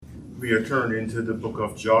We are turned into the book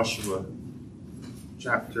of Joshua,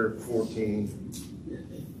 chapter 14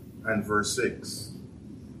 and verse 6.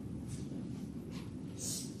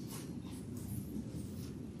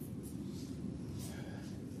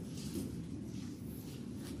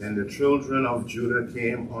 Then the children of Judah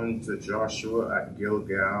came unto Joshua at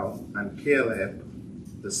Gilgal, and Caleb,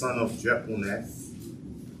 the son of Jephunneh,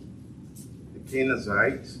 the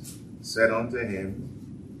Kenizzite, said unto him,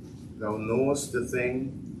 Thou knowest the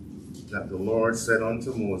thing that the Lord said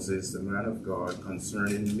unto Moses, the man of God,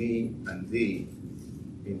 concerning me and thee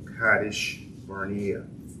in Kadesh Barnea.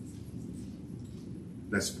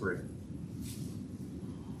 Let's pray.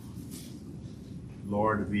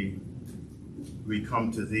 Lord, we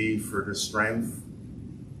come to thee for the strength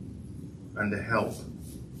and the help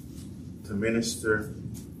to minister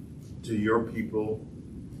to your people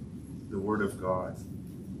the word of God.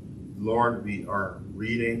 Lord, we are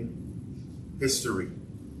reading history,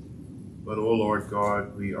 but oh Lord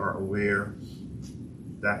God, we are aware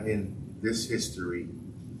that in this history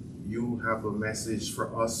you have a message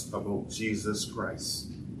for us about Jesus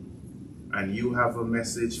Christ, and you have a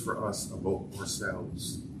message for us about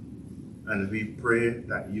ourselves. And we pray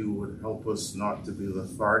that you would help us not to be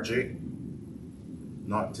lethargic,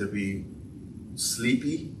 not to be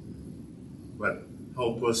sleepy, but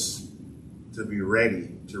help us to be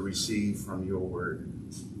ready to receive from your word.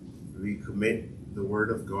 We commit the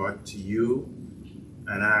word of God to you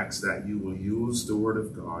and ask that you will use the word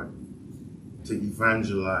of God to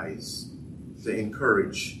evangelize, to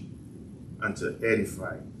encourage, and to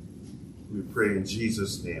edify. We pray in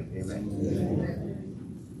Jesus' name. Amen. Amen.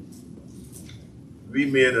 We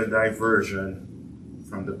made a diversion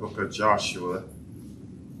from the book of Joshua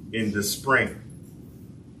in the spring.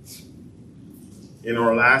 In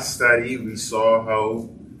our last study, we saw how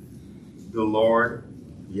the Lord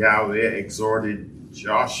Yahweh exhorted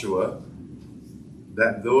Joshua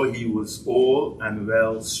that though he was old and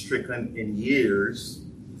well stricken in years,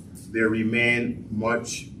 there remained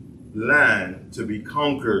much land to be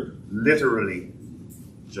conquered, literally.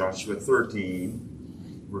 Joshua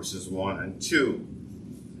 13, verses 1 and 2.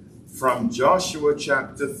 From Joshua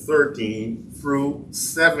chapter 13 through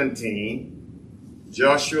 17,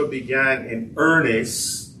 Joshua began in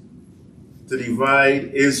earnest to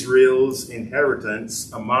divide Israel's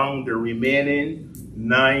inheritance among the remaining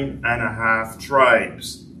 9.5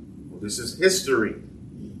 tribes. Well, this is history.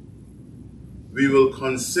 We will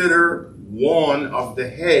consider one of the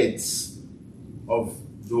heads of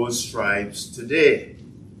those tribes today.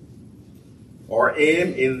 Our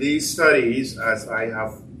aim in these studies, as I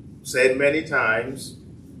have said many times,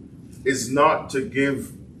 is not to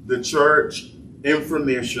give the church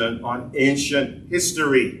information on ancient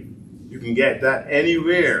history. You can get that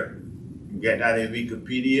anywhere. You can get that in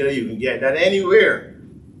Wikipedia. You can get that anywhere.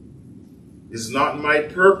 It's not my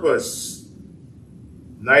purpose.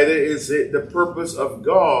 Neither is it the purpose of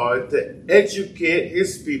God to educate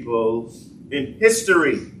his people in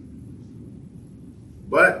history,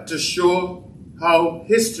 but to show how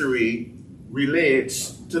history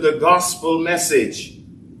relates to the gospel message.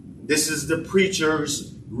 This is the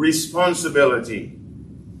preacher's responsibility.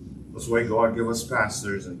 That's why God gave us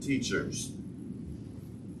pastors and teachers.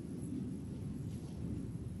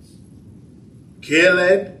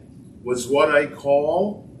 Caleb was what I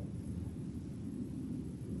call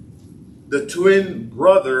the twin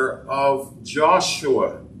brother of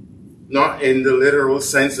Joshua. Not in the literal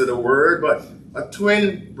sense of the word, but a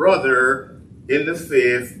twin brother in the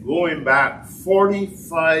faith going back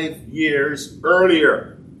 45 years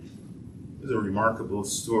earlier. It's a remarkable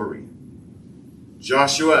story.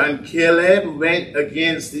 Joshua and Caleb went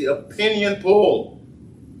against the opinion poll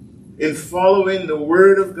in following the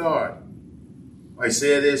word of God. I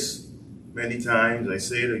say this many times, I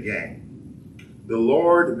say it again. The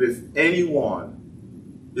Lord with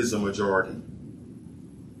anyone is a majority.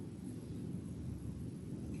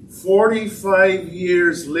 45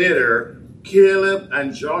 years later, Caleb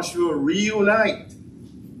and Joshua reunite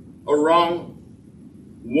around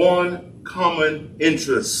one common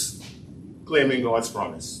interest, claiming God's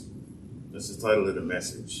promise. That's the title of the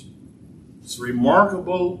message. It's a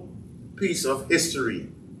remarkable piece of history.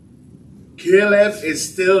 Caleb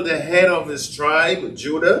is still the head of his tribe,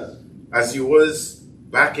 Judah, as he was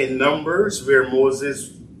back in Numbers, where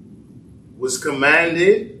Moses was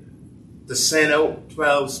commanded to send out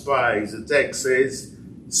 12 spies. The text says,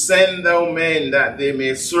 Send thou men that they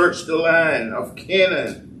may search the land of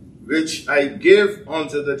Canaan, which I give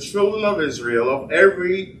unto the children of Israel. Of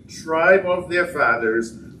every tribe of their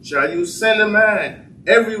fathers shall you send a man,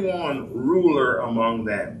 every one ruler among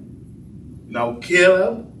them. Now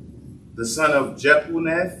Caleb, the son of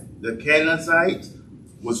Jephunneh, the Kenizzite,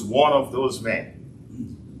 was one of those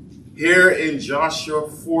men. Here in Joshua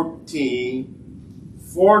 14,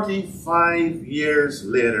 45 years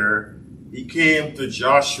later, he came to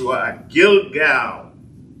Joshua at Gilgal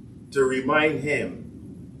to remind him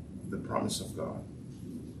the promise of God.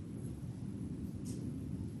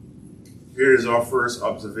 Here's our first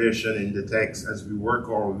observation in the text as we work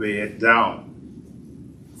our way down.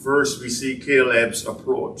 First, we see Caleb's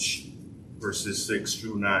approach, verses 6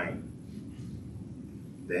 through 9.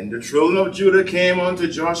 Then the children of Judah came unto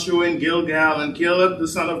Joshua in Gilgal, and Caleb the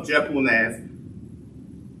son of Jephunneh,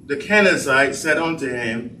 the Kenizzite, said unto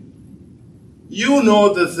him, You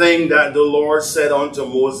know the thing that the Lord said unto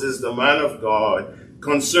Moses, the man of God,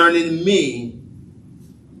 concerning me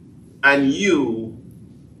and you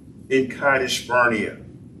in Kadesh Barnea.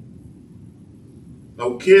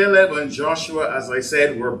 Now Caleb and Joshua, as I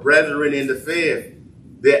said, were brethren in the faith.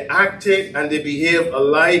 They acted and they behaved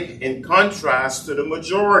alike in contrast to the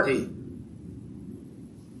majority.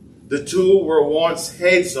 The two were once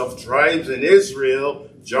heads of tribes in Israel.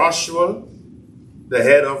 Joshua, the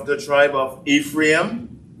head of the tribe of Ephraim,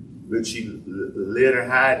 which he later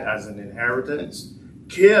had as an inheritance.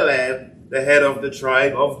 Caleb, the head of the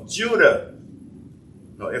tribe of Judah.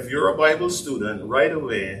 Now, if you're a Bible student, right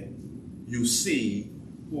away, you see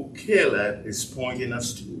who Caleb is pointing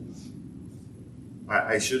us to.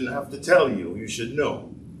 I shouldn't have to tell you. You should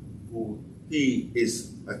know who he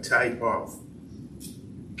is a type of.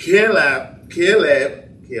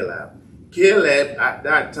 Caleb at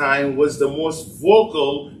that time was the most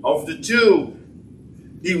vocal of the two.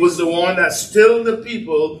 He was the one that stilled the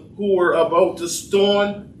people who were about to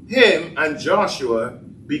stone him and Joshua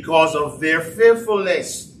because of their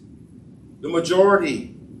faithfulness. The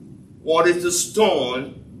majority wanted to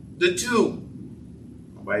stone the two.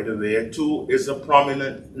 By the way, 2 is a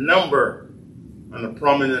prominent number and a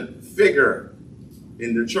prominent figure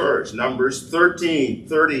in the church. Numbers 13,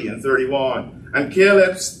 30, and 31. And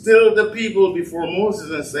Caleb stilled the people before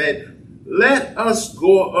Moses and said, Let us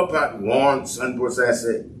go up at once and possess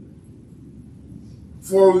it,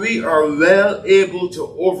 for we are well able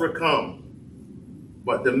to overcome.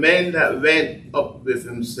 But the men that went up with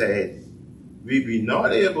him said, We be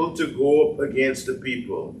not able to go up against the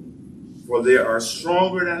people, for they are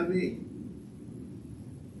stronger than we.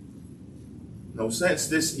 Now, since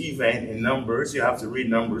this event in Numbers, you have to read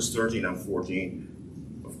Numbers 13 and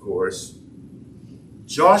 14, of course,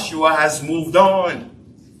 Joshua has moved on.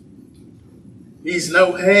 He's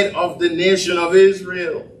now head of the nation of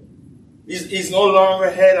Israel. He's no longer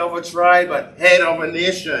head of a tribe, but head of a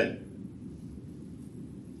nation.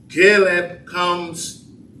 Caleb comes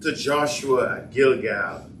to Joshua at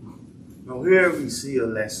Gilgal. Now here we see a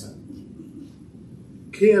lesson.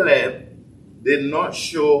 Caleb did not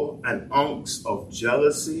show an ounce of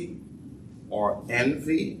jealousy or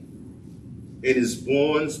envy in his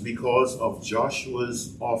bones because of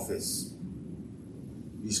Joshua's office.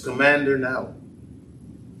 He's commander now.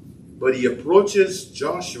 But he approaches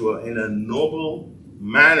Joshua in a noble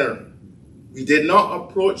manner. He did not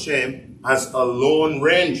approach him as a lone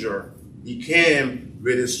ranger. He came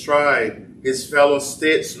with his tribe, his fellow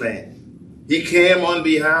statesmen. He came on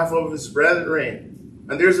behalf of his brethren.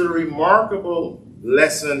 And there's a remarkable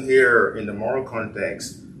lesson here in the moral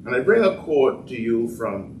context. And I bring a quote to you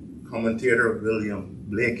from commentator William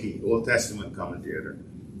Blakey, Old Testament commentator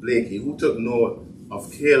Blakey, who took note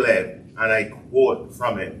of Caleb, and I quote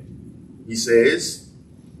from him. He says,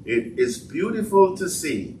 It is beautiful to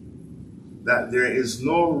see that there is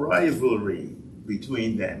no rivalry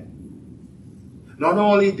between them. Not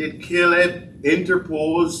only did Caleb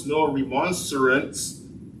interpose no remonstrance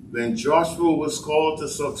when Joshua was called to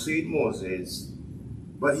succeed Moses,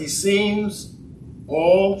 but he seems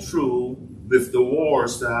all through with the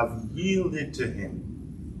wars to have yielded to him.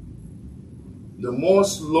 The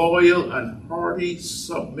most loyal and hearty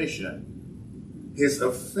submission, his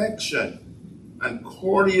affection and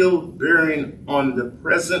cordial bearing on the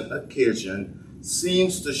present occasion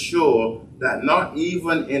seems to show that not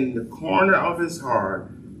even in the corner of his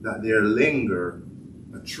heart that there linger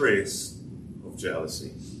a trace of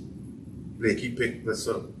jealousy. Blakey picked this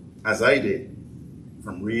up, as I did,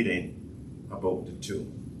 from reading about the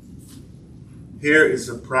two. Here is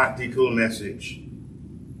a practical message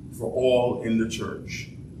for all in the church.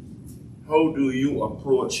 How do you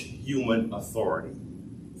approach human authority?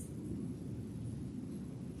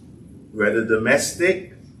 Whether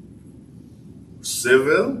domestic,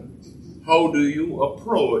 civil, how do you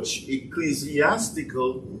approach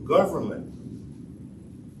ecclesiastical government?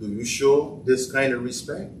 Do you show this kind of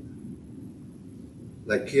respect?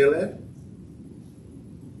 Like Caleb?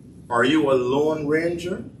 Are you a lone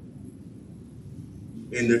ranger?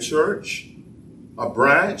 in the church, a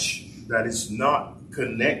branch that is not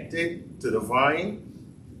connected to the vine?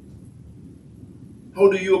 How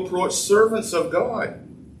do you approach servants of God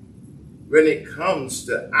when it comes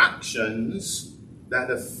to actions that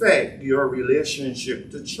affect your relationship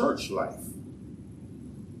to church life?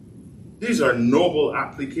 These are noble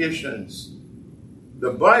applications.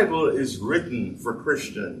 The Bible is written for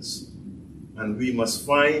Christians, and we must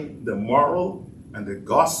find the moral and the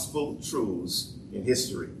gospel truths in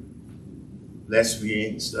history, lest we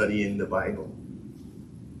ain't studying the Bible.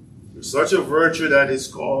 There's such a virtue that is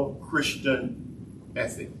called Christian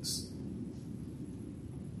ethics.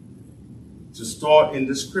 It's taught in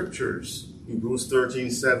the scriptures, Hebrews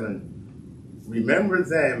 13:7. Remember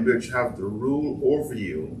them which have the rule over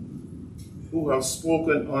you, who have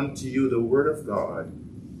spoken unto you the word of God,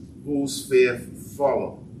 whose faith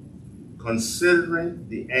follow, considering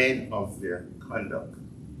the end of their conduct.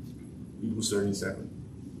 Hebrews 13:7.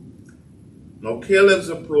 Now, Caleb's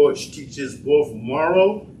approach teaches both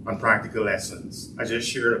moral and practical lessons. I just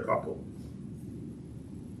shared a couple.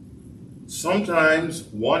 Sometimes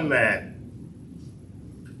one man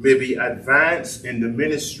may be advanced in the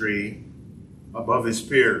ministry above his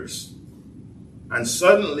peers, and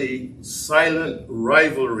suddenly silent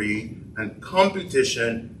rivalry and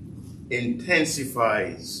competition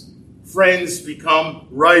intensifies. Friends become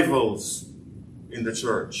rivals in the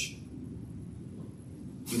church.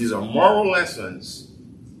 These are moral lessons.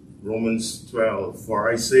 Romans 12, for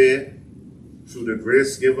I say, through the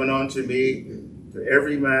grace given unto me, to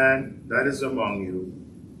every man that is among you,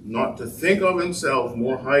 not to think of himself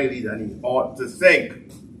more highly than he ought to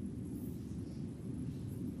think,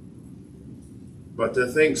 but to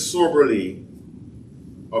think soberly,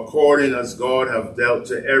 according as God hath dealt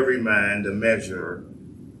to every man the measure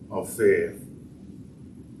of faith.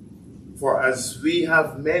 For as we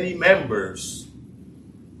have many members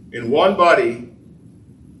in one body,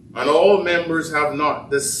 and all members have not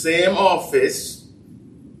the same office,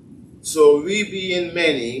 so we being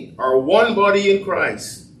many are one body in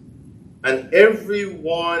Christ, and every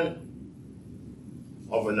one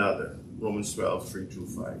of another. Romans 12,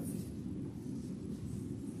 3-5.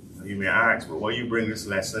 Now you may ask, but why you bring this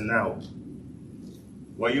lesson now?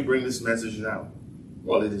 Why you bring this message now?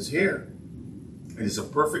 Well, it is here. And it's a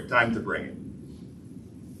perfect time to bring it.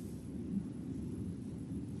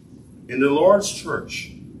 In the Lord's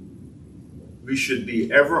church, we should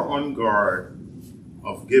be ever on guard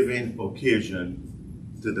of giving occasion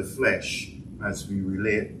to the flesh as we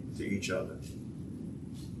relate to each other.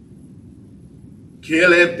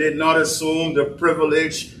 Caleb did not assume the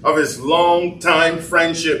privilege of his long-time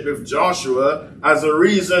friendship with Joshua as a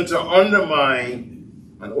reason to undermine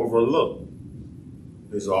and overlook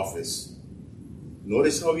his office.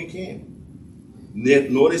 Notice how he came.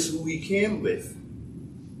 Notice who he came with.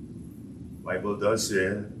 The Bible does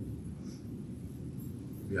say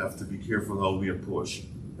we have to be careful how we approach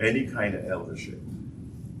any kind of eldership.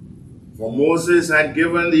 For Moses had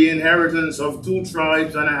given the inheritance of 2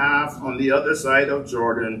 tribes and a half on the other side of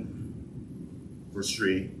Jordan. Verse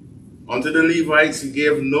 3. Unto the Levites he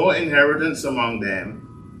gave no inheritance among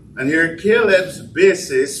them. And here Caleb's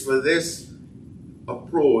basis for this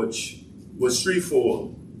approach was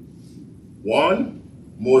threefold. 1,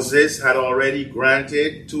 Moses had already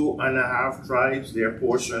granted 2.5 tribes their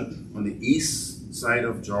portion on the east side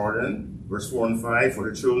of Jordan. Verse 4 and 5, for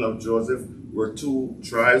the children of Joseph were 2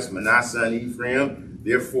 tribes, Manasseh and Ephraim.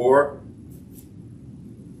 Therefore,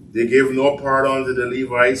 they gave no part unto the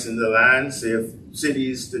Levites in the land, save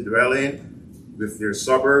cities to dwell in, with their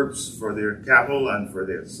suburbs for their cattle and for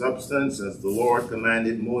their substance, as the Lord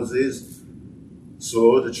commanded Moses.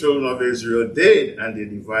 So the children of Israel did, and they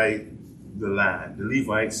divided the land. The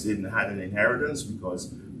Levites didn't have an inheritance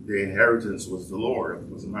because their inheritance was the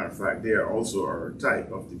Lord. As a matter of fact, they also are a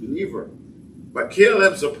type of the believer. But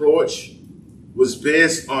Caleb's approach was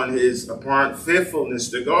based on his apparent faithfulness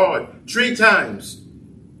to God. 3 times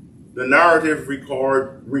the narrative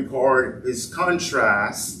record his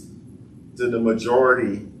contrast to the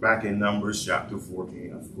majority back in Numbers chapter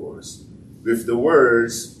 14, of course, with the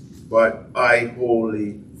words, but I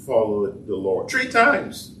wholly followed the Lord. 3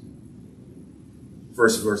 times.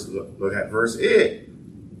 First verse, look at verse 8.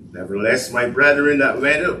 Nevertheless, my brethren that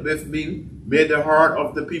went up with me made the heart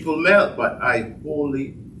of the people melt, but I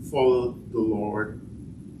wholly followed the Lord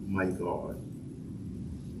my God.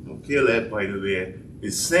 Now Caleb, by the way,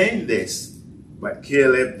 is saying this, but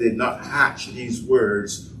Caleb did not hatch these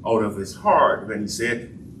words out of his heart when he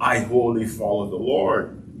said, I wholly follow the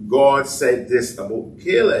Lord. God said this about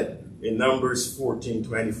Caleb in Numbers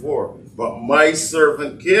 14:24. But my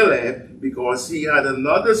servant Caleb, because he had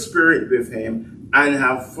another spirit with him, and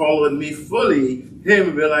have followed me fully,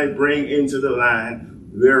 him will I bring into the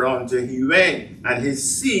land whereunto he went, and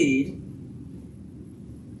his seed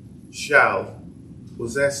shall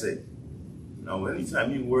possess it. Now,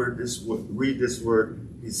 anytime you read this word,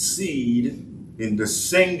 his seed, in the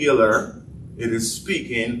singular, it is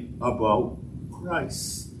speaking about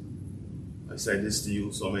Christ. I said this to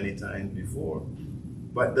you so many times before.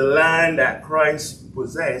 But the land that Christ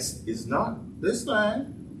possessed is not this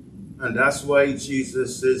land. And that's why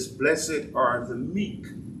Jesus says, blessed are the meek,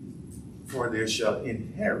 for they shall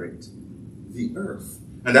inherit the earth.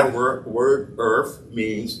 And that word earth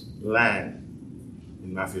means land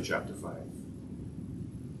in Matthew chapter 5.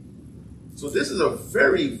 So this is a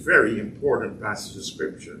very, very important passage of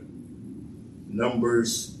scripture.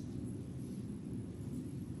 Numbers,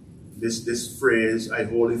 this phrase, I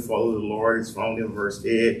wholly follow the Lord, is found in verse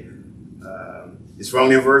 8. It's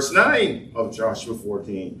found in verse 9 of Joshua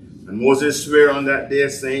 14. And Moses sware on that day,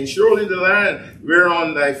 saying, surely the land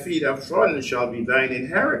whereon thy feet have trodden shall be thine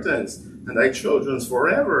inheritance, and thy children's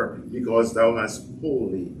forever, because thou hast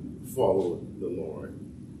wholly followed the Lord.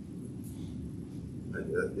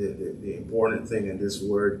 And the important thing in this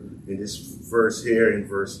word, in this verse here, in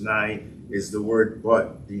verse 9, is the word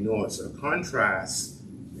but denotes a contrast.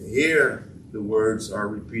 Here, the words are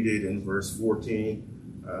repeated in verse 14.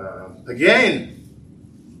 Again,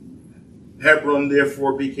 Hebron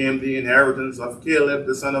therefore became the inheritance of Caleb,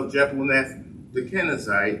 the son of Jephunneh, the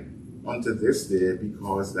Kenizzite, unto this day,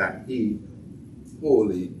 because that he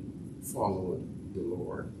wholly followed the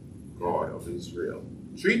Lord God of Israel.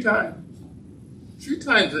 Three times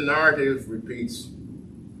the narrative repeats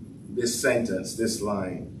this sentence, this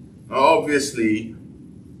line. Now, obviously,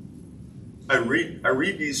 I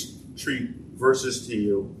read these three verses to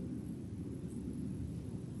you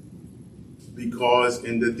because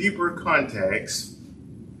in the deeper context,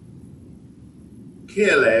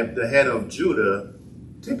 Caleb, the head of Judah,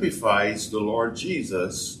 typifies the Lord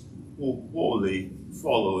Jesus, who wholly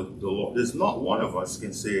followed the Lord. There's not one of us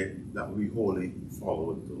can say that we wholly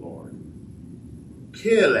followed the Lord.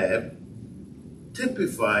 Caleb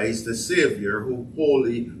typifies the Savior who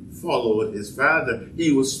wholly followed his father.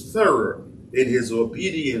 He was thorough in his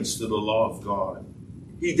obedience to the law of God.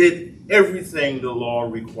 He did everything the law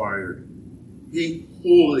required. He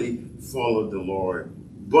wholly followed the Lord.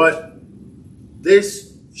 But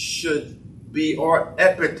this should be our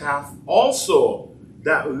epitaph also,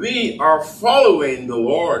 that we are following the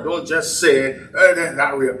Lord. Don't just say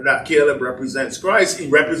that Caleb represents Christ. He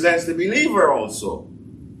represents the believer also.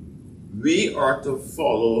 We are to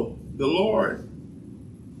follow the Lord.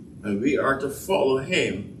 And we are to follow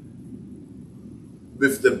him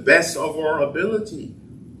with the best of our ability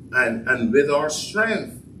and with our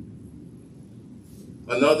strength.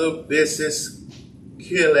 Another basis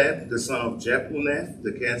Caleb, the son of Jephunneh,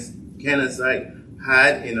 the Kenizzite,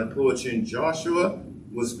 had in approaching Joshua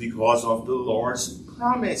was because of the Lord's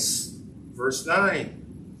promise. Verse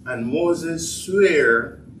 9, and Moses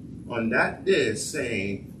sware on that day,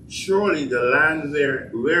 saying, surely the land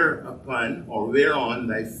whereon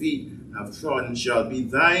thy feet have trodden shall be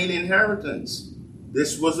thine inheritance.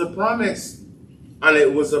 This was a promise, and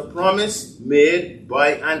it was a promise made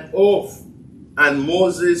by an oath, and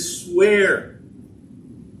Moses sware.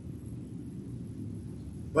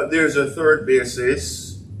 But there's a third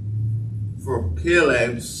basis for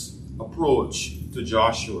Caleb's approach to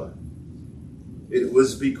Joshua. It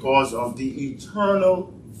was because of the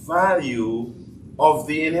eternal value of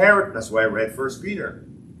the inheritance. That's why I read 1 Peter.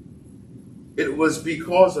 It was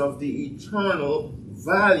because of the eternal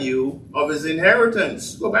value of his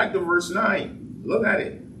inheritance. Go back to verse 9. Look at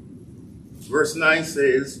it. Verse 9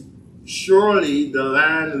 says, surely the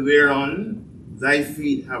land whereon thy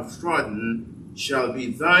feet have trodden shall be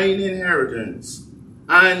thine inheritance,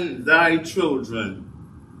 and thy children.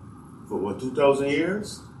 For what, 2,000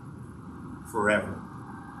 years? Forever.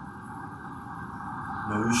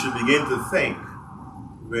 Now you should begin to think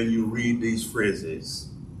when you read these phrases,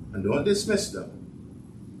 and don't dismiss them.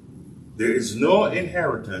 There is no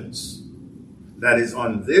inheritance that is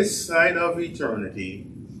on this side of eternity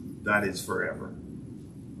that is forever.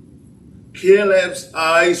 Caleb's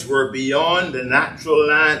eyes were beyond the natural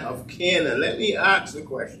land of Canaan. Let me ask the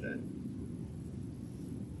question.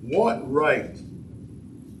 What right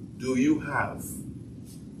do you have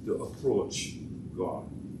to approach God?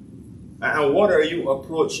 And what are you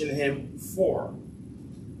approaching him for?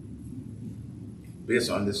 Based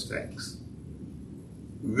on this text.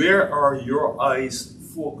 Where are your eyes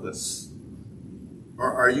focused?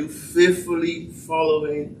 Or are you faithfully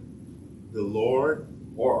following the Lord?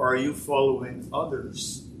 Or are you following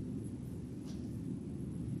others?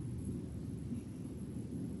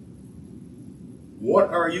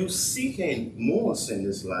 What are you seeking most in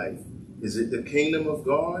this life? Is it the kingdom of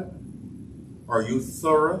God? Are you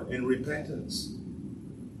thorough in repentance?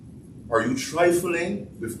 Are you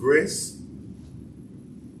trifling with grace?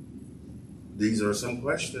 These are some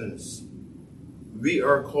questions. We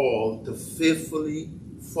are called to faithfully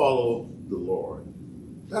follow the Lord.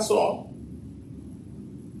 That's all.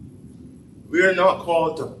 We are not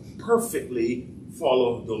called to perfectly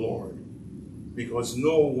follow the Lord, because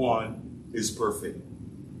no one is perfect,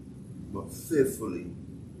 but faithfully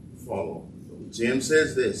follow. James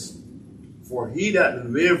says this, for he that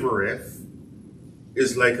wavereth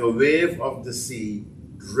is like a wave of the sea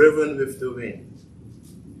driven with the wind.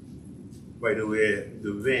 By the way,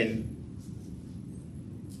 the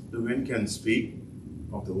wind can speak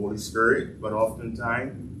of the Holy Spirit, but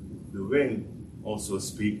oftentimes the wind also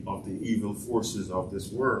speaks of the evil forces of this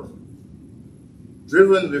world.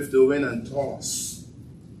 Driven with the wind and tossed.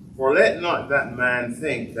 For let not that man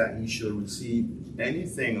think that he shall receive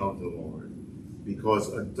anything of the Lord,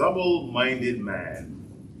 because a double-minded man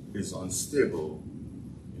is unstable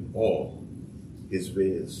in all his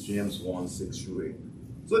ways. James 1:6-8.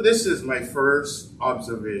 So this is my first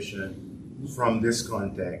observation from this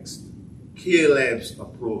context. Caleb's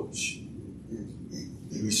approach.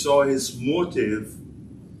 We saw his motive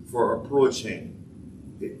for approaching.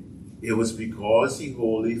 It was because he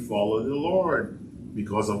wholly followed the Lord,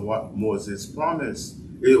 because of what Moses promised.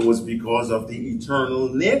 It was because of the eternal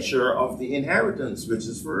nature of the inheritance, which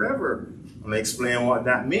is forever. I'll explain what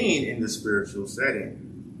that means in the spiritual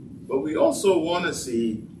setting. But we also want to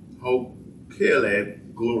see how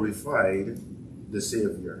Caleb glorified the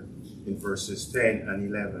Savior in verses 10 and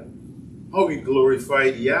 11. How he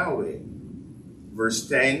glorified Yahweh. Verse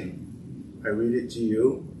 10, I read it to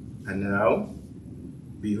you. And now,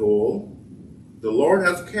 behold, the Lord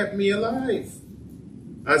hath kept me alive,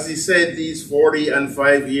 as he said these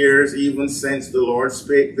 45 years, even since the Lord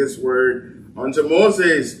spake this word unto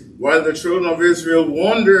Moses, while the children of Israel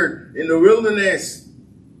wandered in the wilderness.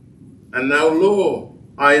 And now, lo,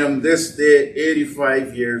 I am this day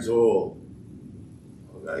 85 years old.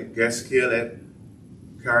 I guess Caleb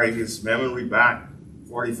carried his memory back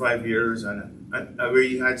 45 years, and where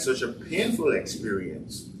he had such a painful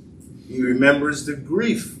experience. He remembers the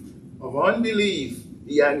grief of unbelief.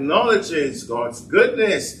 He acknowledges God's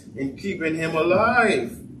goodness in keeping him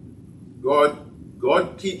alive.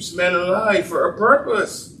 God keeps men alive for a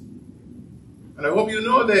purpose. And I hope you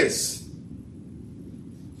know this.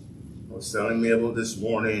 I was telling Mabel this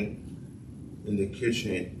morning in the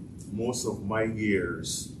kitchen, most of my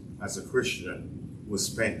years as a Christian was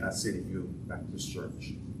spent at City View Baptist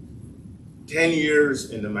Church. 10 years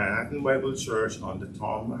in the Manhattan Bible Church under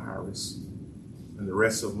Tom Harris, and the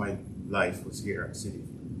rest of my life was here at City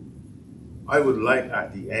View. I would like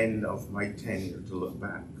at the end of my tenure to look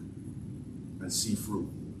back and see fruit.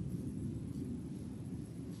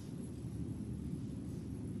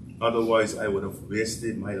 Otherwise, I would have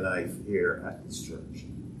wasted my life here at this church.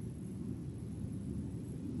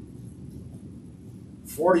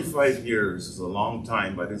 45 years is a long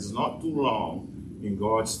time, but it's not too long in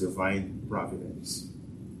God's divine providence.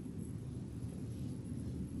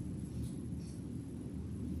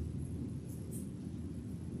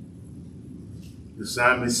 The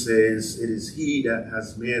psalmist says, it is he that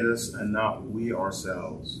has made us and not we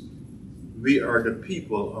ourselves. We are the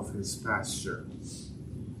people of his pasture.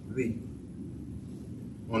 We.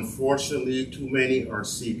 Unfortunately, too many are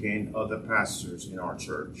seeking other pastors in our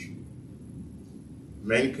church.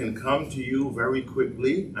 Men can come to you very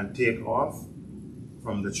quickly and take off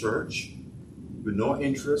from the church with no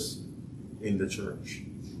interest in the church.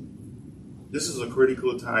 This is a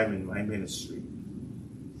critical time in my ministry.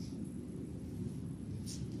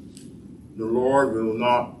 The Lord will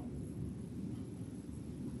not,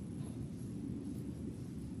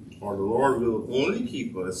 or the Lord will only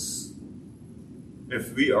keep us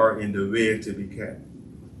if we are in the way to be kept.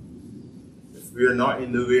 If we are not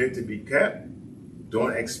in the way to be kept,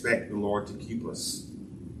 don't expect the Lord to keep us.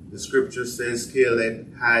 The scripture says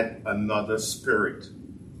Caleb had another spirit.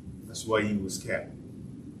 That's why he was kept.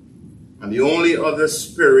 And the only other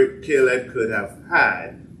spirit Caleb could have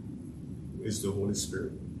had is the Holy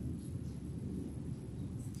Spirit.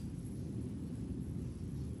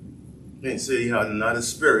 You can't say he had another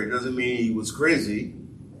spirit. It doesn't mean he was crazy.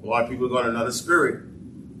 A lot of people got another spirit,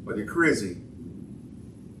 but they're crazy.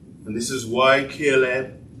 And this is why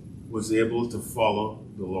Caleb was able to follow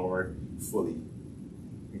the Lord fully,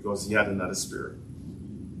 because he had another spirit.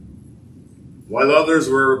 While others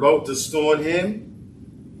were about to stone him,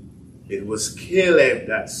 it was Caleb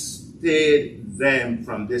that stayed them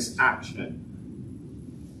from this action.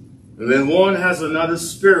 And when one has another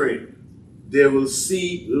spirit, they will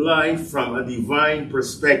see life from a divine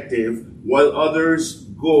perspective, while others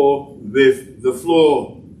go with the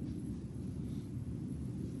flow.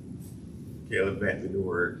 Caleb bent with the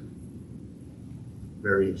word.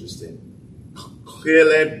 Very interesting.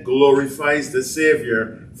 Caleb glorifies the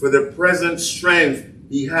Savior for the present strength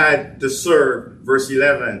he had to serve. Verse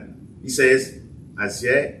 11, he says, "As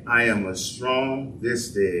yet I am as strong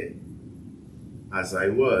this day as I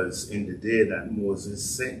was in the day that Moses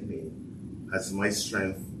sent me, as my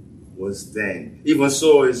strength was then. Even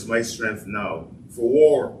so is my strength now for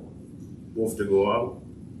war, both to go out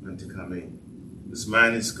and to come in." This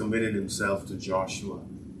man is committing himself to Joshua,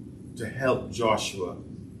 to help Joshua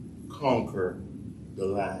conquer the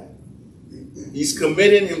land. He's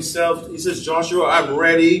committing himself. He says, "Joshua, I'm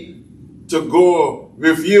ready to go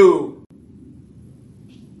with you."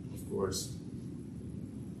 Of course,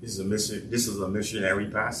 this is a missionary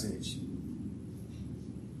passage.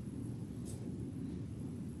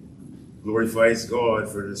 Glorifies God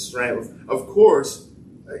for the strength. Of course,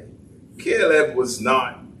 Caleb was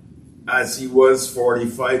not as he was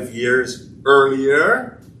 45 years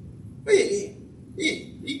earlier.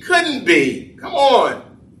 He couldn't be. Come on.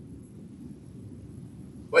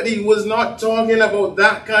 But he was not talking about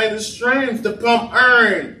that kind of strength to pump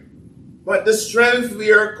iron. But the strength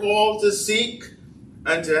we are called to seek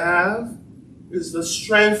and to have is the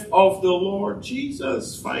strength of the Lord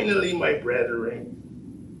Jesus. Finally, my brethren,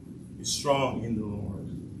 be strong in the Lord.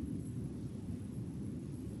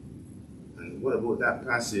 And what about that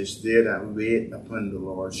passage? "They that wait upon the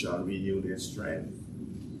Lord shall renew their strength.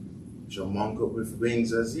 Shall mount up with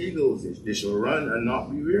wings as eagles. They shall run and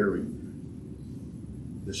not be weary.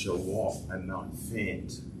 They shall walk and not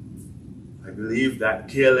faint." I believe that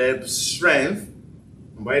Caleb's strength,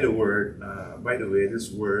 and by the way,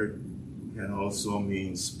 this word can also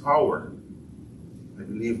means power. I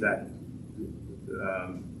believe that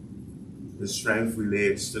the strength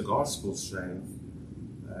relates to gospel strength.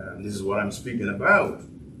 This is what I'm speaking about.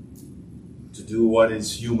 To do what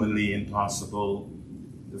is humanly impossible,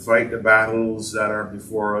 to fight the battles that are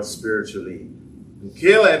before us spiritually. And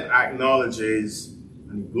Caleb acknowledges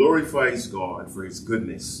and he glorifies God for his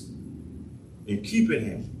goodness in keeping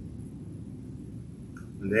him.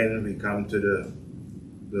 And then we come to the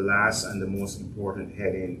last and the most important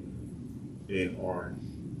heading in our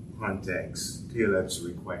context, Caleb's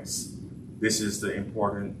request. This is the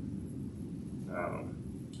important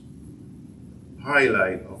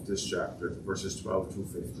highlight of this chapter, verses 12 through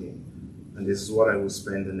 15. And this is what I will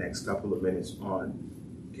spend the next couple of minutes on,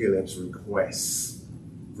 Caleb's request.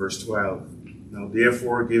 Verse 12. "Now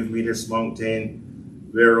therefore give me this mountain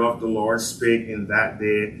whereof the Lord spake in that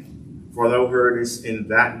day. For thou heardest in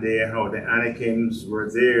that day how the Anakims were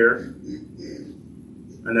there,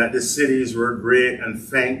 and that the cities were great and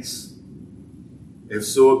fenced. If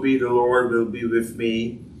so be the Lord will be with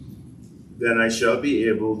me, then I shall be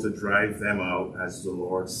able to drive them out, as the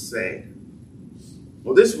Lord said."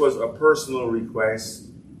 Well, this was a personal request,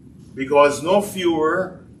 because no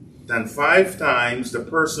fewer than 5 times the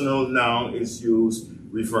personal noun is used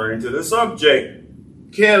referring to the subject.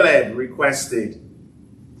 Caleb requested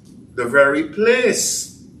the very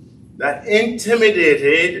place that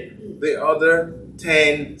intimidated the other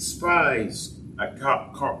 10 spies at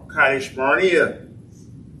Kadesh Barnea.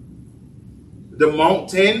 The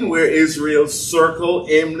mountain where Israel circled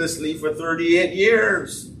aimlessly for 38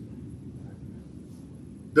 years.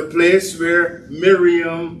 The place where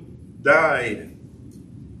Miriam died.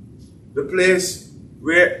 The place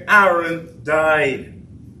where Aaron died,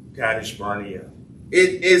 Kadesh Barnea.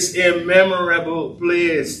 It is a memorable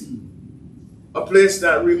place. A place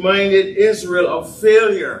that reminded Israel of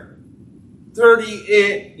failure.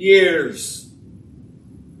 38 years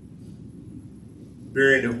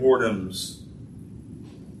bearing the whoredoms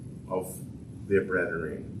of their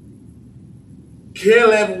brethren.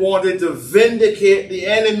 Caleb wanted to vindicate the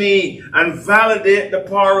enemy and validate the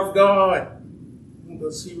power of God. What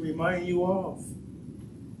does he remind you of?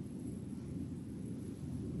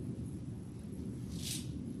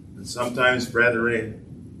 And sometimes, brethren,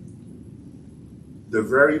 the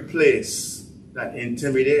very place that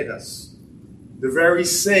intimidates us, the very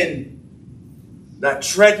sin that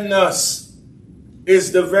threatens us,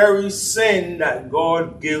 is the very sin that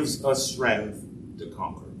God gives us strength to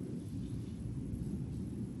conquer.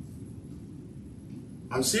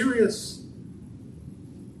 I'm serious.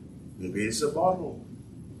 Maybe it's a bottle.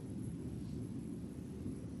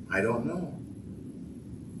 I don't know.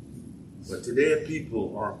 But today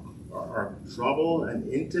people are troubled and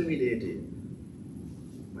intimidated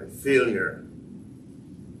by failure.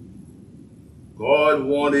 God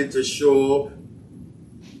wanted to show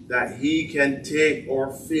that he can take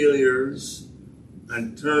our failures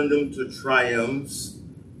and turn them to triumphs,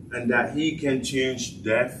 and that he can change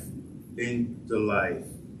death into life.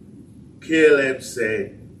 Caleb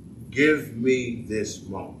said, "Give me this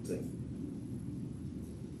mountain."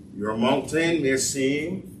 Your mountain may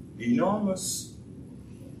seem enormous.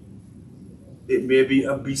 It may be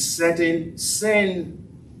a besetting sin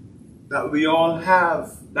that we all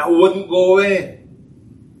have that wouldn't go away,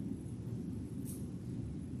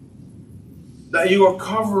 that you are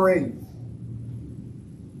covering.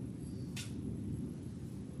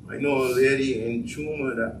 I know a lady in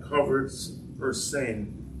Chuma that covers her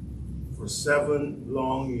sin for 7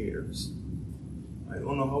 long years. I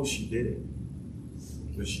don't know how she did it,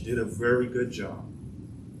 but she did a very good job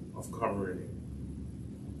of covering it.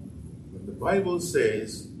 But the Bible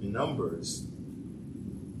says in Numbers,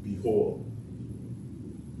 "Behold,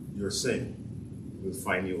 your sin will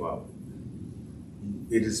find you out."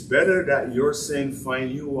 It is better that your sin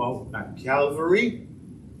find you out at Calvary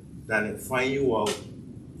than it find you out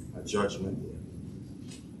at Judgment Day.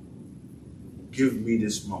 "Give me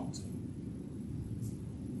this mountain,"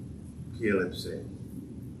 Caleb said.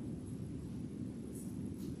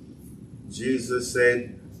 Jesus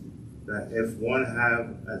said that if one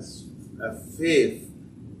have a faith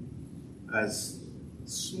as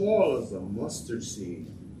small as a mustard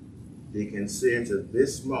seed, they can say to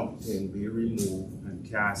this mountain, "Be removed and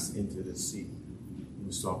cast into the sea." He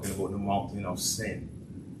was talking about the mountain of sin,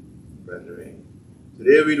 brethren.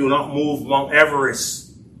 Today we do not move Mount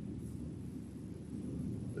Everest,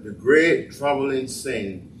 but the great troubling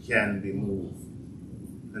sin can be moved.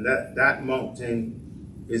 And that mountain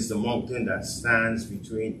is the mountain that stands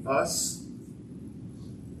between us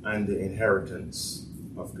and the inheritance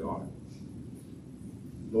of God.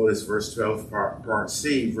 Notice verse 12, part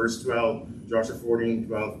C. Verse 12, Joshua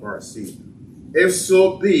 14:12, part C. "If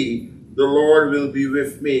so be the Lord will be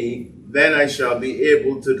with me, then I shall be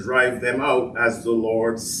able to drive them out, as the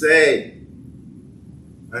Lord said."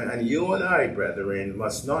 And you and I, brethren,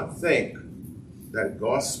 must not think that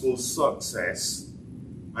gospel success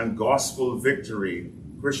and gospel victory,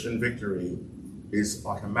 Christian victory, is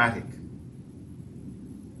automatic.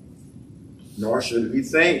 Nor should we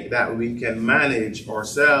think that we can manage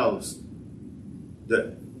ourselves,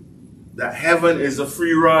 that heaven is a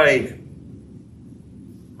free ride.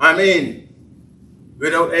 I mean,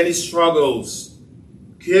 without any struggles.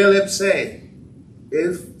 Caleb said,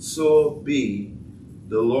 "If so be,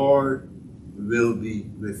 the Lord will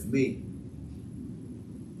be with me."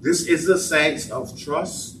 This is the sense of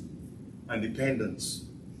trust and dependence.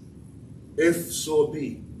 If so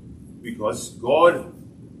be, because God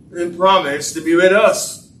promised to be with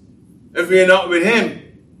us if we are not with him.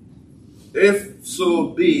 If so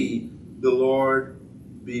be, the Lord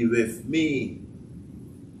be with me.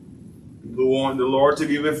 People want the Lord to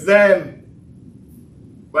be with them,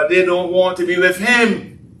 but they don't want to be with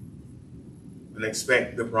him and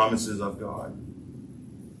expect the promises of God.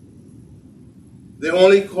 They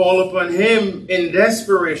only call upon him in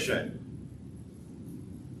desperation.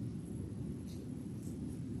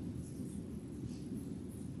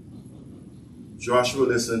 Joshua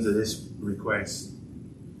listened to this request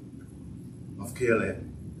of Caleb,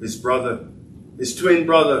 his brother, his twin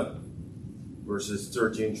brother, verses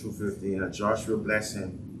 13 through 15, and Joshua blessed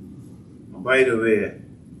him. And by the way,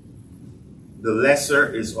 the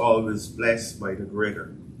lesser is always blessed by the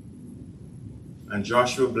greater. And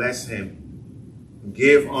Joshua blessed him and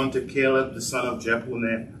gave unto Caleb the son of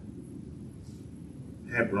Jephunneh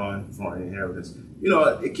Hebron for an inheritance. You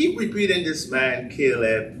know, they keep repeating this man,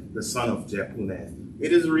 Caleb, the son of Jephunneh.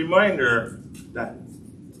 It is a reminder that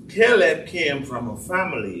Caleb came from a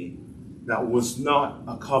family that was not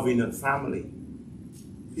a covenant family.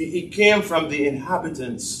 He came from the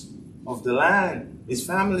inhabitants of the land, his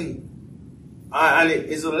family. And it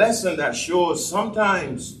is a lesson that shows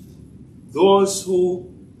sometimes those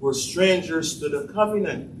who were strangers to the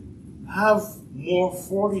covenant have more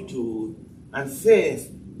fortitude and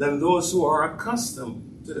faith than those who are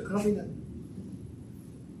accustomed to the covenant.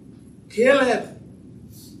 Caleb,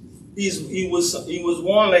 he was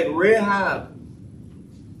one like Rahab.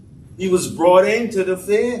 He was brought into the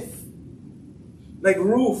faith like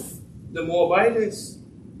Ruth, the Moabitess.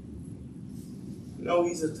 No,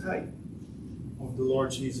 he's a type of the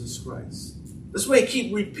Lord Jesus Christ. That's why he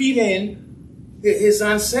keep repeating his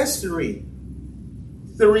ancestry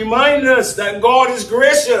to remind us that God is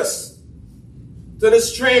gracious to the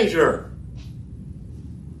stranger.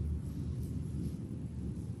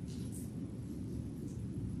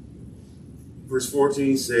 Verse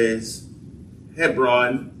 14 says,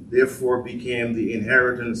 Hebron therefore became the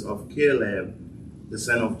inheritance of Caleb, the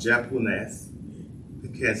son of Jephunneh, the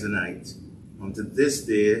Kenizzite, unto this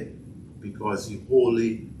day, because he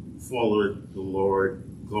wholly followed the Lord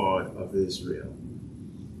God of Israel.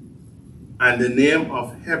 And the name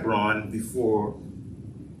of Hebron before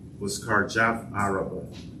was Kirjath Arba,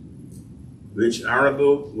 which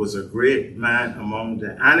Arba was a great man among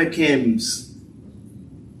the Anakims,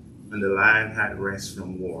 and the land had rest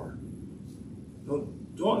from war.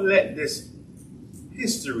 Don't let this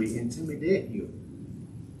history intimidate you.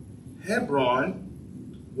 Hebron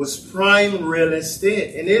was prime real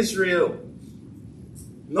estate in Israel,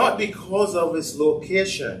 not because of its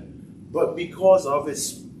location, but because of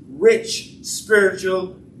its rich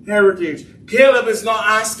spiritual heritage. Caleb is not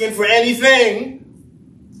asking for anything,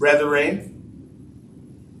 brethren.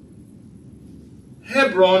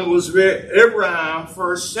 Hebron was where Abraham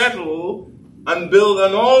first settled and built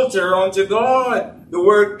an altar unto God. The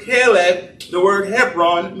word Caleb, the word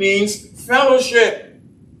Hebron, means fellowship.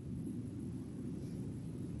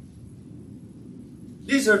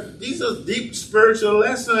 These are deep spiritual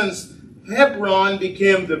lessons. Hebron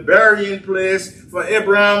became the burying place for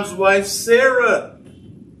Abraham's wife Sarah.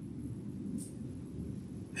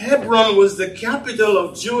 Hebron was the capital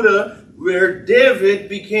of Judah, where David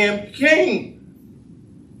became king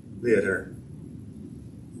later.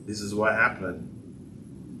 This is what happened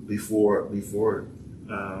before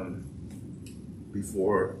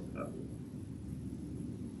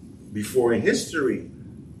in history.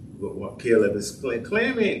 What Caleb is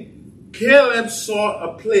claiming. Caleb sought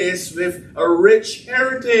a place with a rich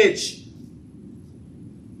heritage.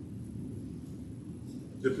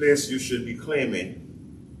 The place you should be claiming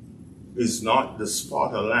is not the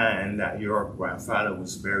spot of land that your grandfather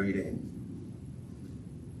was buried in,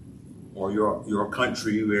 or your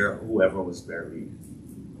country where whoever was buried.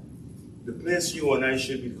 The place you and I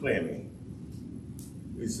should be claiming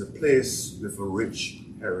is a place with a rich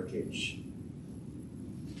heritage.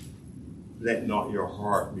 Let not your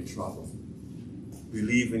heart be troubled.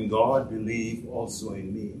 Believe in God, believe also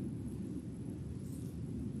in me.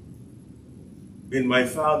 In my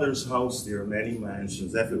Father's house there are many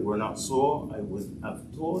mansions. If it were not so, I would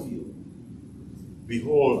have told you.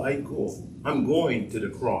 Behold, I'm going to the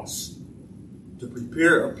cross to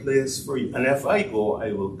prepare a place for you. And if I go,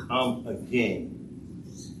 I will come again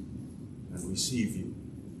and receive you.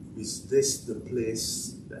 Is this the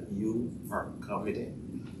place that you are coveting?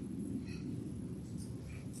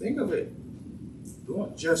 Think of it.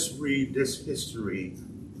 Don't just read this history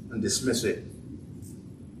and dismiss it.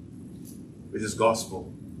 It is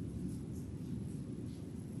gospel.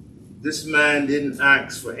 This man didn't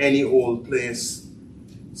ask for any old place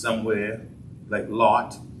somewhere like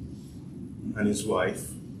Lot and his wife.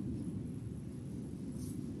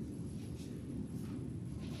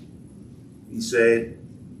 He said,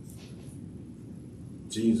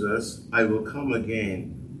 Jesus, I will come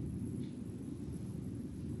again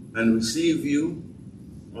and receive you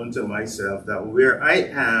unto myself, that where I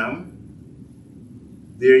am,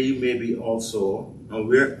 there you may be also, and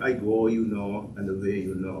where I go you know, and the way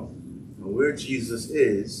you know. And where Jesus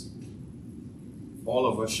is, all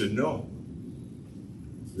of us should know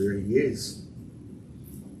where he is.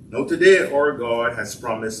 Now today our God has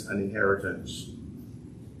promised an inheritance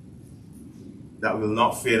that will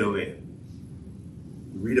not fade away.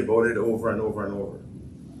 We read about it over and over and over.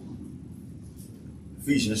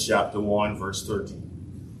 Ephesians chapter 1 verse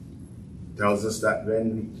 13 tells us that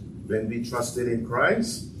when we trusted in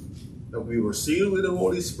Christ, that we were sealed with the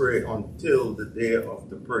Holy Spirit until the day of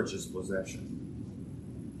the purchased possession.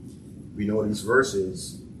 We know these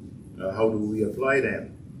verses. How do we apply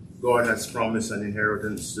them? God has promised an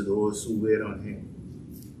inheritance to those who wait on him.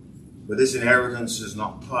 But this inheritance is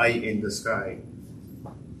not pie in the sky.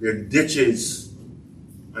 There are ditches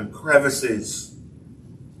and crevices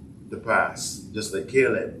to pass, just like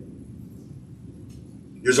Caleb.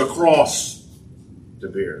 There's a cross to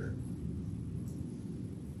bear.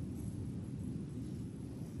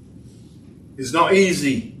 It's not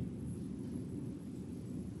easy.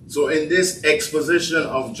 So in this exposition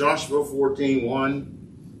of Joshua 14,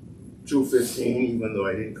 1 through 15, even though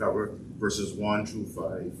I didn't cover verses 1 through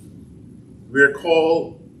 5, we're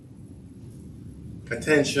called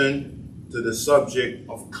attention to the subject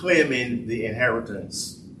of claiming the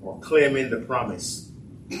inheritance or claiming the promise.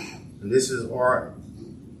 And this is our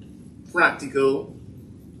practical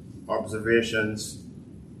observations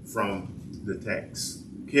from the text.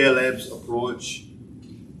 Caleb's approach,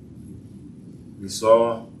 we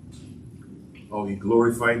saw how he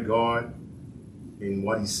glorified God in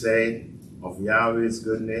what he said of Yahweh's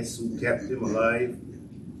goodness, who kept him alive.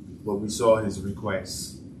 But we saw his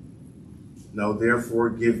request. Now therefore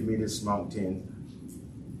give me this mountain,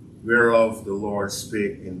 whereof the Lord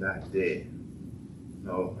spake in that day.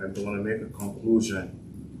 Now I'm going to make a conclusion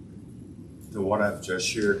to what I've just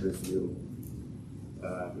shared with you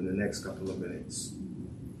in the next couple of minutes.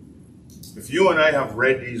 If you and I have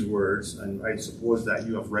read these words, and I suppose that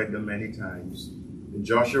you have read them many times, in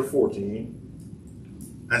Joshua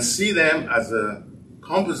 14, and see them as a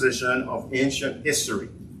composition of ancient history,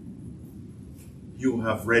 you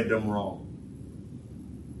have read them wrong.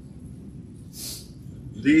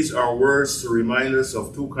 These are words to remind us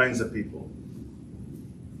of two kinds of people.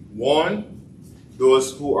 One,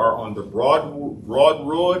 those who are on the broad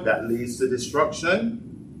road that leads to destruction,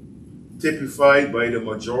 typified by the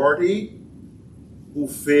majority who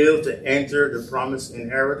fail to enter the promised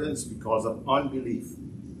inheritance because of unbelief.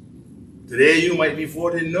 Today you might be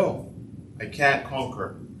voting no. I can't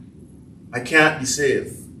conquer. I can't be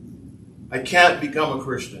saved. I can't become a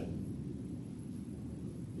Christian.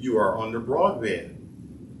 You are on the broad way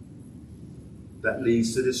that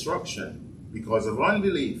leads to destruction because of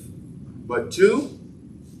unbelief. But two,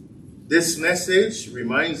 this message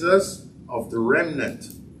reminds us of the remnant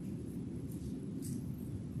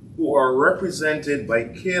who are represented by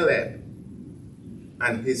Caleb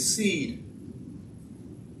and his seed.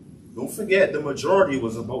 Don't forget, the majority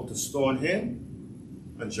was about to stone him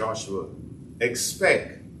and Joshua.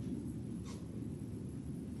 Expect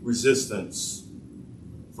resistance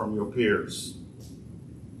from your peers.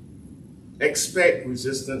 Expect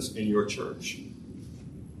resistance in your church.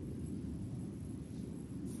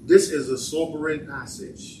 This is a sobering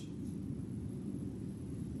passage.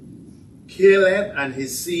 Caleb and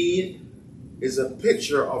his seed is a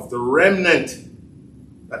picture of the remnant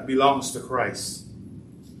that belongs to Christ.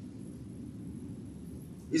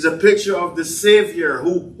 He's a picture of the Savior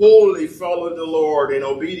who wholly followed the Lord in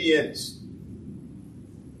obedience.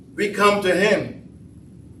 We come to him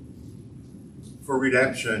for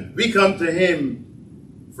redemption. We come to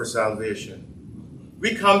him for salvation.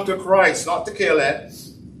 We come to Christ, not to Caleb.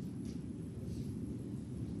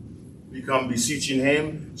 We come beseeching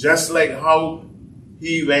him just like how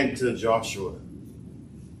he went to Joshua.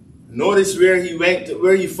 Notice where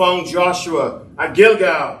he found Joshua at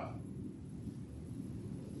Gilgal.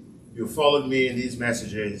 You followed me in these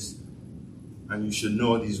messages, and you should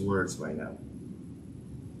know these words by now.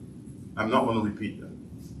 I'm not going to repeat them.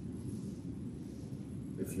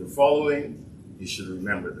 If you're following, you should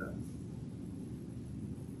remember them.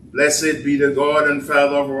 Blessed be the God and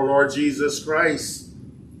Father of our Lord Jesus Christ,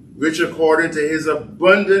 which according to his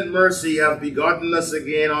abundant mercy hath begotten us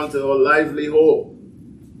again unto a lively hope.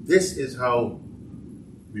 This is how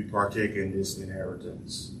we partake in this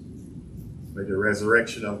inheritance. By the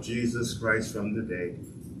resurrection of Jesus Christ from the dead,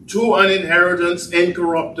 to an inheritance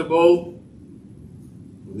incorruptible.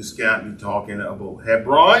 This can't be talking about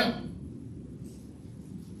Hebron,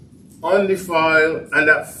 undefiled, and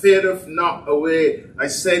that fadeth not away. I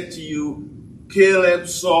said to you, Caleb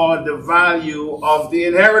saw the value of the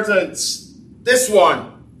inheritance. This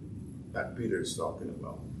one that Peter is talking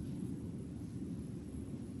about.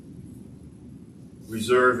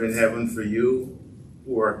 Reserved in heaven for you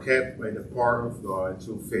who are kept by the power of God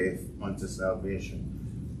through faith unto salvation.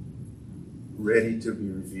 Ready to be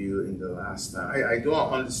revealed in the last time. I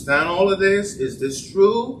don't understand all of this. Is this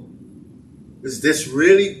true? Is this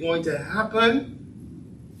really going to happen?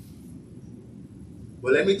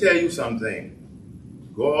 Well, let me tell you something.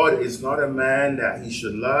 God is not a man that he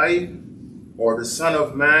should lie, or the Son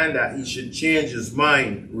of Man that he should change his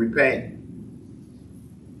mind, repent.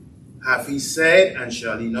 Hath he said, and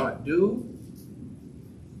shall he not do?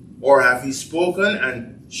 Or hath he spoken,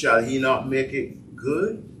 and shall he not make it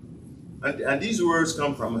good? And these words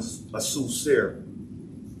come from a soothsayer,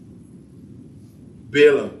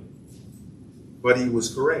 Balaam. But he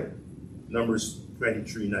was correct. Numbers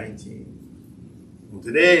 23:19.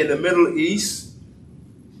 Today in the Middle East,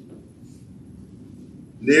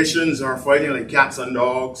 nations are fighting like cats and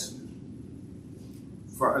dogs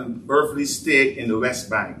for an earthly state in the West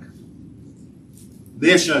Bank.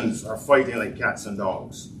 Nations are fighting like cats and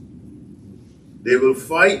dogs. They will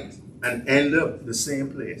fight and end up the same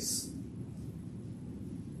place.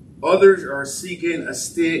 Others are seeking a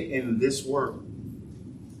state in this world.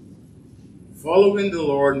 Following the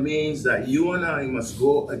Lord means that you and I must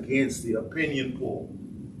go against the opinion poll,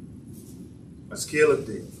 as Caleb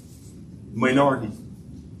did, minority.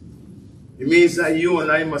 It means that you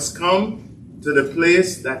and I must come to the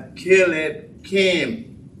place that Caleb came.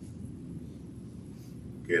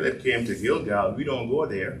 Caleb came to Gilgal. We don't go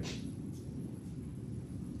there.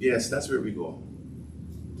 Yes, that's where we go,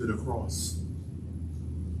 to the cross.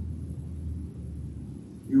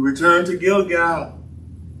 You return to Gilgal,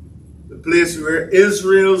 the place where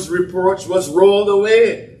Israel's reproach was rolled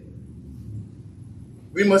away.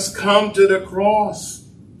 We must come to the cross,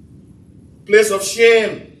 place of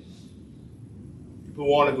shame. People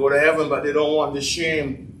want to go to heaven, but they don't want the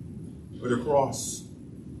shame of the cross.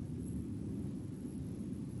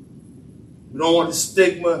 We don't want the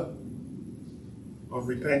stigma of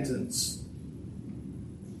repentance.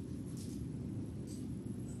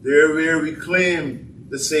 There where we claim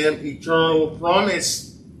the same eternal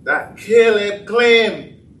promise that Caleb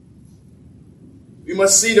claimed. We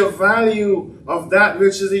must see the value of that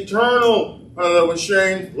which is eternal, as I was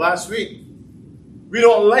sharing last week. We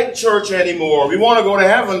don't like church anymore. We want to go to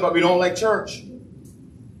heaven, but we don't like church.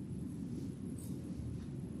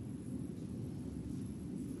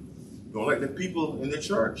 Don't like the people in the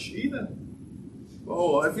church either.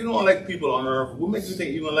 Oh, if you don't like people on earth, what makes you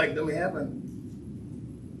think you're going to like them in heaven?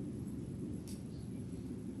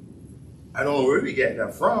 I don't know where we get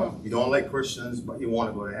that from. You don't like Christians, but you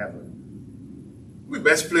want to go to heaven. The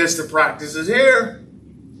best place to practice is here.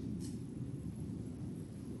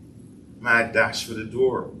 Mad dash for the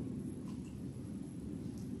door.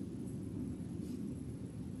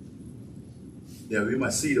 Yeah, we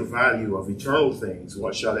must see the value of eternal things.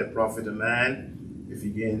 What shall it profit a man if he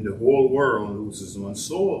gain the whole world and loses one's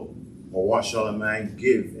soul? Or what shall a man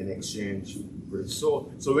give in exchange for his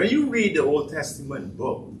soul? So when you read the Old Testament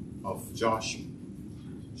book of Joshua,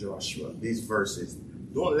 these verses,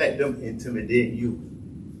 don't let them intimidate you.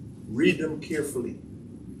 Read them carefully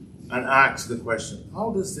and ask the question,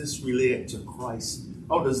 how does this relate to Christ?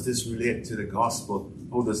 How does this relate to the gospel?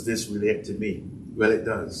 How does this relate to me? Well, it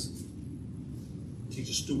does. It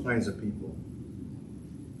teaches two kinds of people.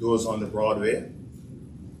 Those on the broad way,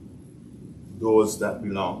 those that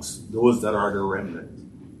are the remnant.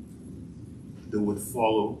 They would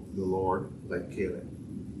follow the Lord like Caleb.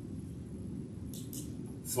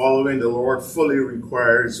 Following the Lord fully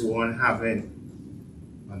requires one having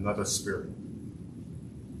another spirit.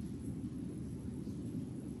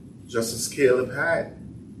 Just as Caleb had.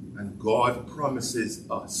 And God promises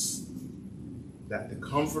us that the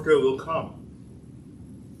Comforter will come.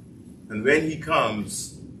 And when he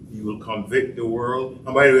comes, he will convict the world.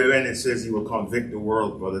 And by the way, when it says he will convict the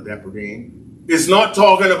world, Brother Depardine, it's not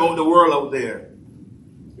talking about the world out there.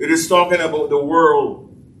 It is talking about the world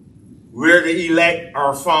where the elect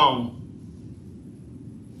are found.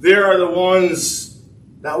 They are the ones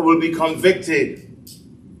that will be convicted.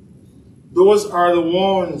 Those are the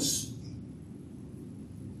ones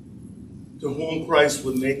to whom Christ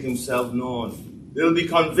would make himself known. They'll be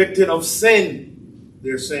convicted of sin,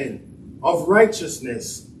 their sin, of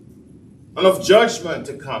righteousness, and of judgment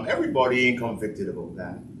to come. Everybody ain't convicted about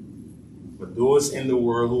that. But those in the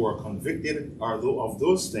world who are convicted of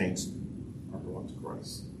those things are brought to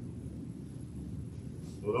Christ.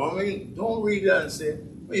 So don't read that and say,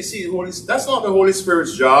 well, you see, that's not the Holy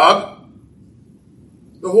Spirit's job.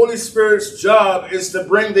 The Holy Spirit's job is to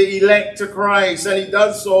bring the elect to Christ, and he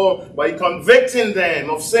does so by convicting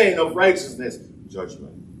them of sin, of righteousness,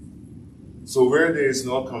 judgment. So where there is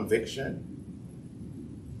no conviction,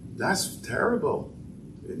 that's terrible.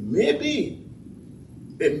 It may be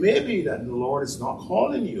that the Lord is not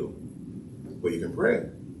calling you, but you can pray,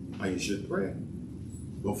 and you should pray.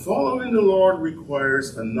 But following the Lord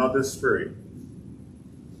requires another spirit.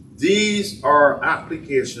 These are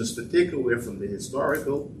applications to take away from the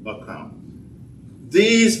historical account.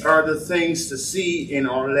 These are the things to see in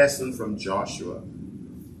our lesson from Joshua.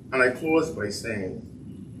 And I close by saying,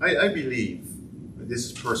 I believe, and this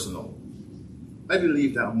is personal, I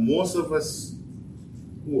believe that most of us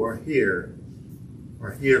who are here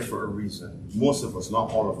for a reason. Most of us,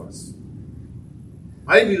 not all of us.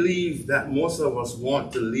 I believe that most of us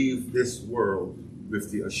want to leave this world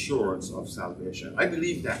with the assurance of salvation. I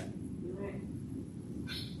believe that.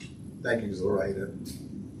 Thank you, Zoraida.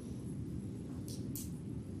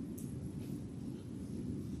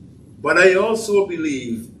 But I also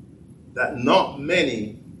believe that not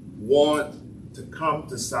many want to come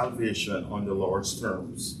to salvation on the Lord's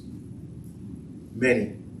terms.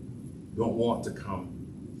 Many don't want to come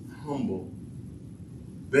humble,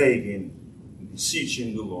 begging, and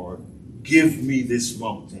beseeching the Lord, give me this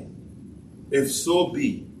mountain. If so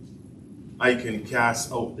be, I can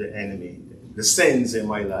cast out the enemy, the sins in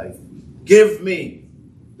my life. Give me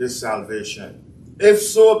this salvation. If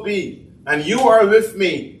so be, and you are with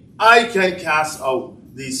me, I can cast out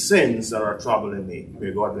these sins that are troubling me.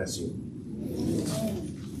 May God bless you.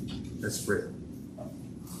 Let's pray.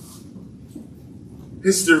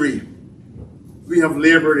 History. We have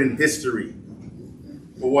labored in history.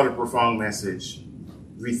 But what a profound message.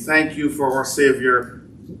 We thank you for our Savior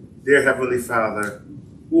dear Heavenly Father,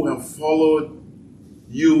 who have followed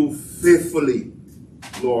you faithfully,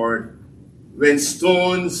 Lord. When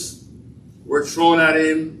stones were thrown at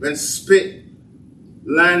him, when spit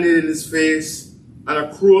landed in his face, and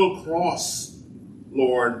a cruel cross,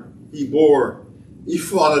 Lord, he bore. He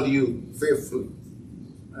followed you faithfully.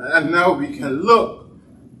 And now we can look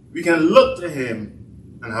to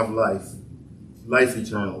him and have life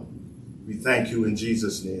eternal. We thank you in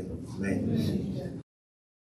Jesus' name. Amen.